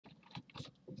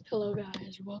Hello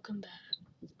guys, welcome back.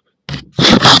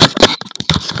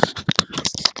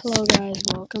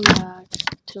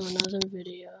 To another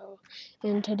video.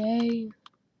 And today,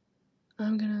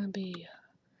 I'm gonna be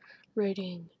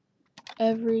rating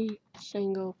every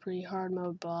single pre-hard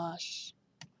mode boss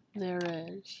there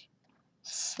is.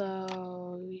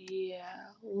 So,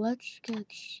 yeah, let's get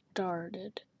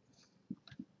started.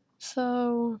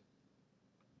 So,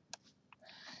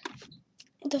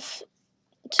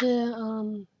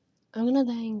 I'm gonna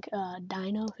thank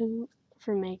Dino Hoot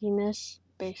for making this,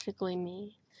 basically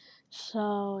me.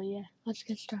 So, yeah, let's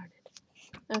get started.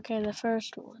 Okay, the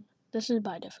first one. This is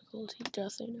by difficulty,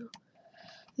 just so you know.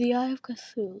 The Eye of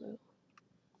Cthulhu.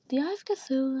 The Eye of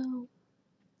Cthulhu,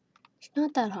 it's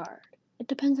not that hard. It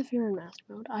depends if you're in master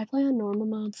mode. I play on normal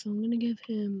mode, so I'm gonna give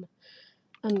him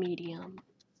a medium.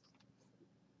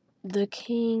 The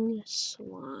King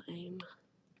Slime.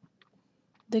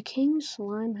 The King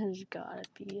Slime has gotta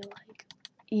be, like,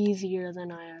 easier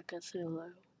than Eye of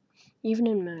Cthulhu. Even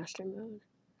in master mode.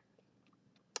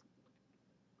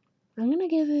 I'm gonna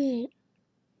give it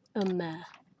a meh.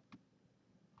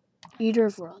 Eater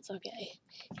of Worlds, okay.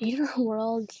 Eater of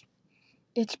Worlds,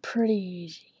 it's pretty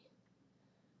easy.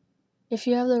 If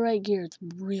you have the right gear, it's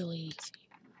really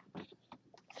easy.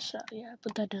 So, yeah,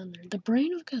 put that down there. The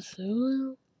Brain of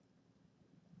Cthulhu?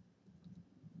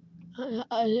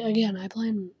 I play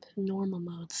in normal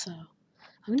mode, so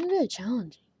I'm gonna do it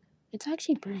challenging. It's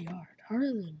actually pretty hard.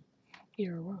 Harder than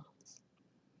Eater of Worlds.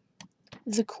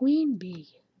 The Queen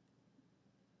Bee.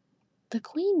 The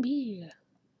Queen Bee,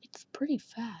 it's pretty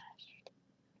fast.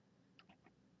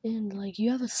 And, like, you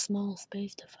have a small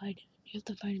space to fight in. You have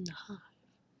to fight in the hive.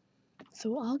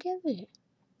 So I'll give it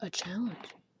a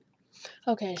challenge.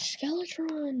 Okay,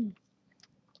 Skeletron,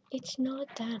 it's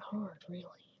not that hard, really.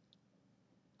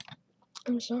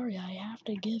 I'm sorry, I have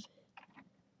to give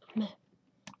it meh.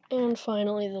 And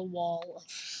finally, the Wall of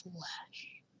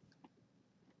Flesh.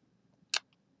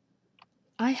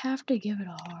 I have to give it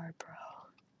a hard, bro.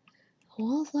 The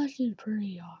Wall of Flesh is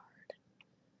pretty hard.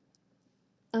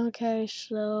 Okay,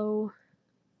 so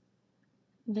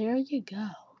there you go.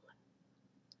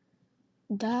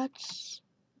 That's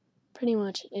pretty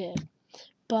much it.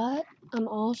 But I'm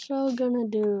also gonna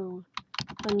do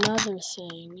another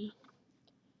thing.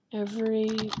 Every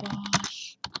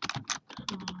boss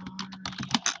terraria.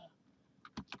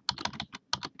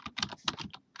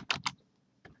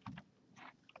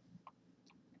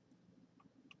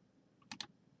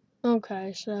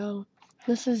 Okay, so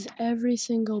this is every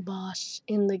single boss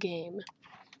in the game.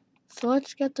 So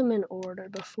let's get them in order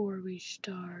before we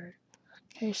start.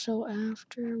 Okay, so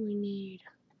after we need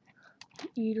the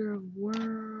Eater of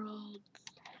Worlds,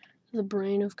 the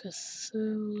Brain of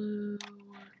Cthulhu.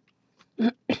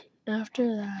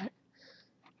 After that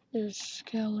is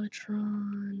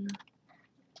Skeletron.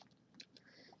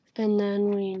 And then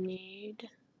we need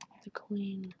the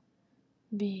Queen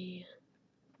Bee.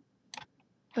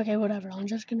 Okay, whatever. I'm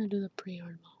just gonna do the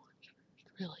pre-hard mode.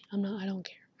 Really, I don't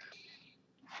care.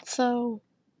 So,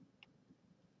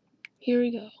 here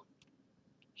we go.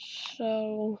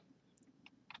 So,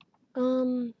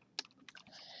 the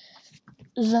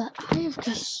Eye of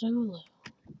Cthulhu.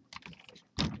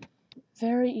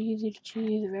 Very easy to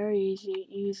choose, very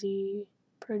easy,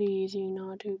 pretty easy,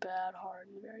 not too bad, hard,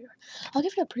 and very hard. I'll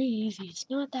give it a pretty easy, it's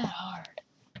not that hard.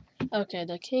 Okay,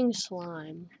 the King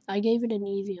Slime. I gave it an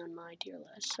easy on my tier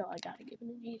list, so I gotta give it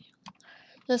an easy.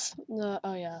 This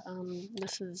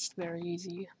is very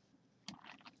easy.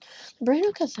 Brain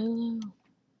of Cthulhu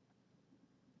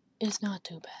is not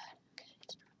too bad. Okay,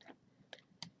 it's not too bad.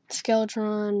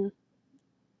 Skeletron,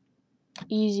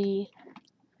 easy.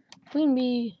 Queen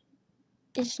Bee,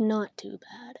 it's not too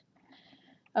bad.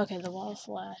 Okay, the Wall of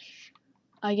Flesh.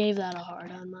 I gave that a hard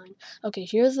on mine. Okay,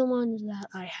 here's the ones that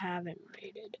I haven't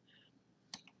rated.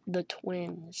 The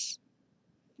Twins.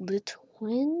 The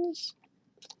Twins?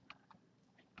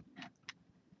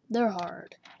 They're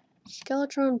hard.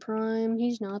 Skeletron Prime,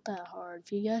 he's not that hard.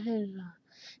 If you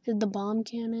get the bomb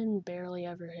cannon barely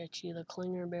ever hits you. The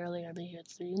Clinger barely ever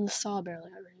hits you. And the Saw barely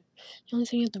ever hits you. The only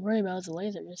thing you have to worry about is the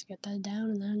laser. Just get that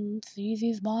down and then it's the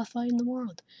easiest boss fight in the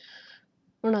world.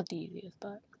 Or not the easiest,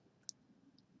 but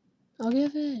I'll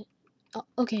give it...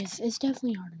 okay, it's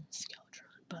definitely harder than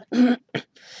Skeletron, but...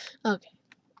 okay.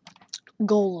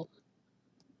 Golem.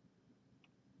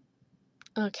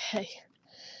 Okay.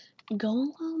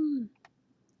 Golem...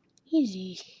 he's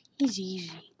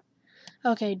easy.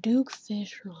 Okay, Duke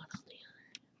Fishron on the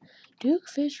other. Duke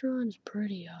Fishron's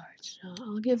pretty hard, so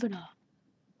I'll give it a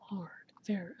hard.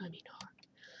 Hard.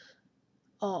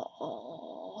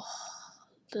 Oh,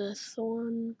 this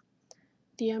one.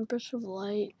 the Empress of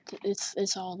Light,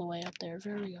 it's all the way up there,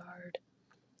 very hard.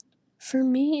 For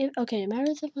me, okay, it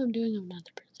matters if I'm doing it with another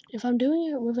person. If I'm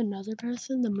doing it with another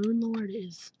person, the Moon Lord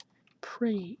is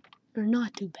pretty, or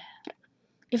not too bad.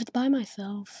 If it's by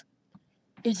myself,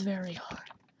 it's very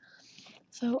hard.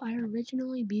 So I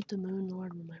originally beat the Moon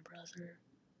Lord with my brother,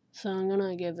 so I'm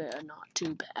gonna give it a not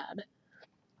too bad.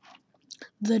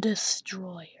 The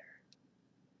Destroyer.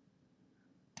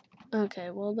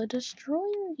 Okay, well, the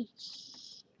Destroyer,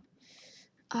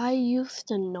 I used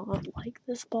to not like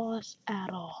this boss at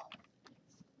all.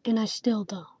 And I still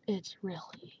don't.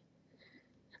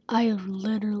 I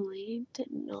literally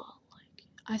did not like it.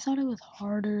 I thought it was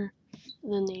harder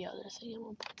than the other thing at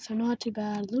one point. So not too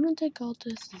bad. Lunatic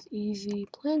Cultist is easy.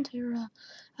 Plantera,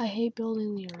 I hate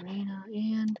building the arena.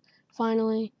 And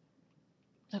finally,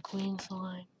 the Queen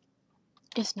Slime.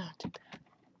 It's not too bad.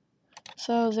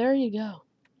 So there you go.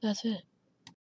 That's it.